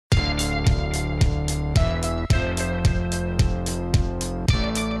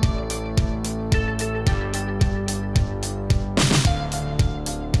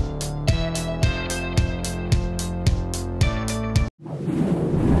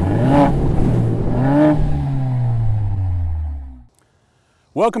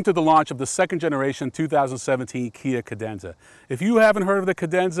Welcome to the launch of the second generation 2017 Kia Cadenza. If you haven't heard of the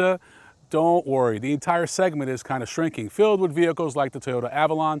Cadenza, don't worry. The entire segment is kind of shrinking, filled with vehicles like the Toyota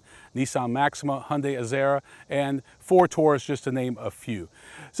Avalon, Nissan Maxima, Hyundai Azera, and Ford Taurus, just to name a few.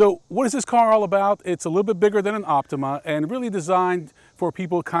 So what is this car all about? It's a little bit bigger than an Optima and really designed for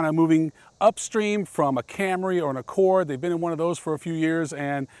people kind of moving upstream from a Camry or an Accord. They've been in one of those for a few years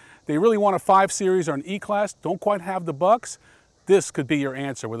and they really want a 5 Series or an E-Class, don't quite have the bucks. This could be your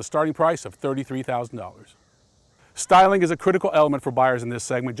answer with a starting price of $33,000. Styling is a critical element for buyers in this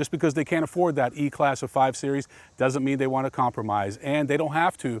segment. Just because they can't afford that E-Class or 5 Series doesn't mean they want to compromise, and they don't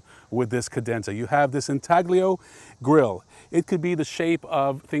have to with this Cadenza. You have this intaglio grille. It could be the shape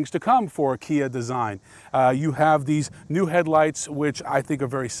of things to come for a Kia design. You have these new headlights, which I think are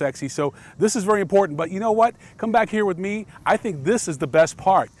very sexy, so this is very important. But you know what? Come back here with me. I think this is the best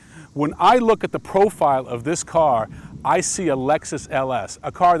part. When I look at the profile of this car, I see a Lexus LS,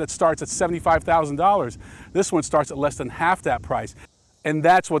 a car that starts at $75,000. This one starts at less than half that price. And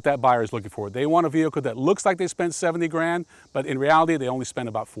that's what that buyer is looking for. They want a vehicle that looks like they spent 70 grand, but in reality, they only spent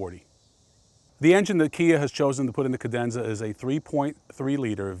about 40. The engine that Kia has chosen to put in the Cadenza is a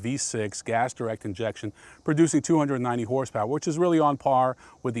 3.3-liter V6 gas direct injection, producing 290 horsepower, which is really on par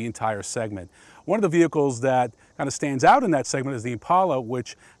with the entire segment. One of the vehicles that kind of stands out in that segment is the Impala,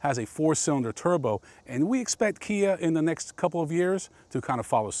 which has a 4-cylinder turbo, and we expect Kia in the next couple of years to kind of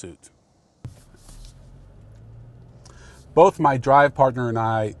follow suit. Both my drive partner and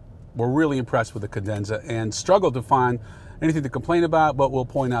I were really impressed with the Cadenza and struggled to find anything to complain about, but we'll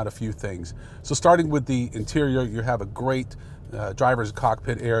point out a few things. So starting with the interior, you have a great driver's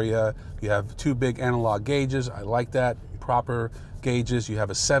cockpit area. You have 2 big analog gauges. I like that. Proper gauges. You have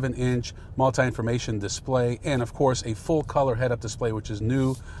a 7-inch multi-information display and of course a full color head-up display, which is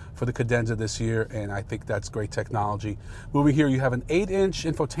new for the Cadenza this year, and I think that's great technology. Moving here, you have an 8-inch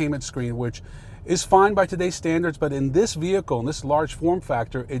infotainment screen, which is fine by today's standards, but in this vehicle, in this large form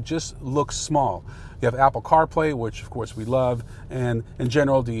factor, it just looks small. You have Apple CarPlay, which of course we love, and in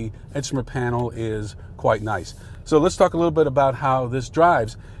general, the instrument panel is quite nice. So let's talk a little bit about how this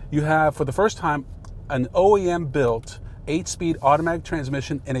drives. You have, for the first time, an OEM-built 8-speed automatic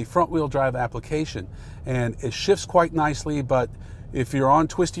transmission in a front-wheel drive application, and it shifts quite nicely, but if you're on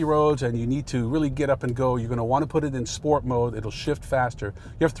twisty roads and you need to really get up and go, you're going to want to put it in sport mode. It'll shift faster.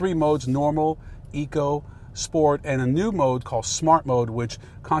 You have 3 modes: normal, eco, sport, and a new mode called smart mode, which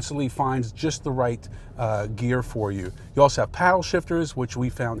constantly finds just the right gear for you. You also have paddle shifters, which we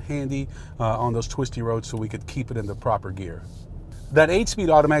found handy on those twisty roads so we could keep it in the proper gear. That 8-speed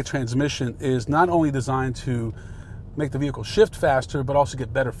automatic transmission is not only designed to make the vehicle shift faster, but also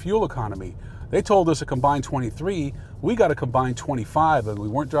get better fuel economy. They told us a combined 23, we got a combined 25, and we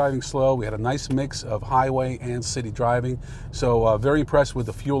weren't driving slow. We had a nice mix of highway and city driving, so very impressed with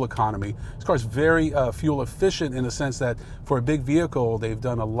the fuel economy. This car is very fuel efficient in the sense that for a big vehicle, they've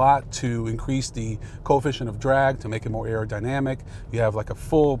done a lot to increase the coefficient of drag to make it more aerodynamic. You have like a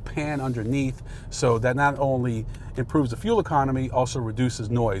full pan underneath, so that not only improves the fuel economy, also reduces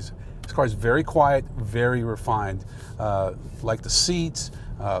noise. This car is very quiet, very refined. Like the seats,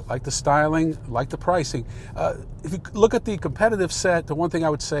 like the styling, like the pricing. If you look at the competitive set, the one thing I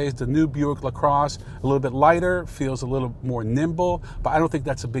would say is the new Buick LaCrosse, a little bit lighter, feels a little more nimble, but I don't think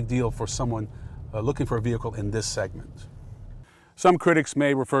that's a big deal for someone looking for a vehicle in this segment. Some critics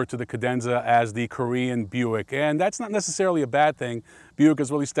may refer to the Cadenza as the Korean Buick, and that's not necessarily a bad thing. Buick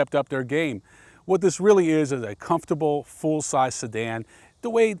has really stepped up their game. What this really is a comfortable, full-size sedan, the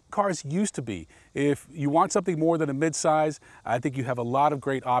way cars used to be. If you want something more than a midsize, I think you have a lot of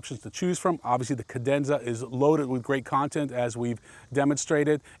great options to choose from. Obviously, the Cadenza is loaded with great content, as we've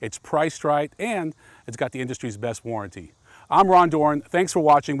demonstrated. It's priced right, and it's got the industry's best warranty. I'm Ron Doran. Thanks for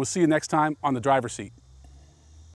watching. We'll see you next time on The Driver's Seat.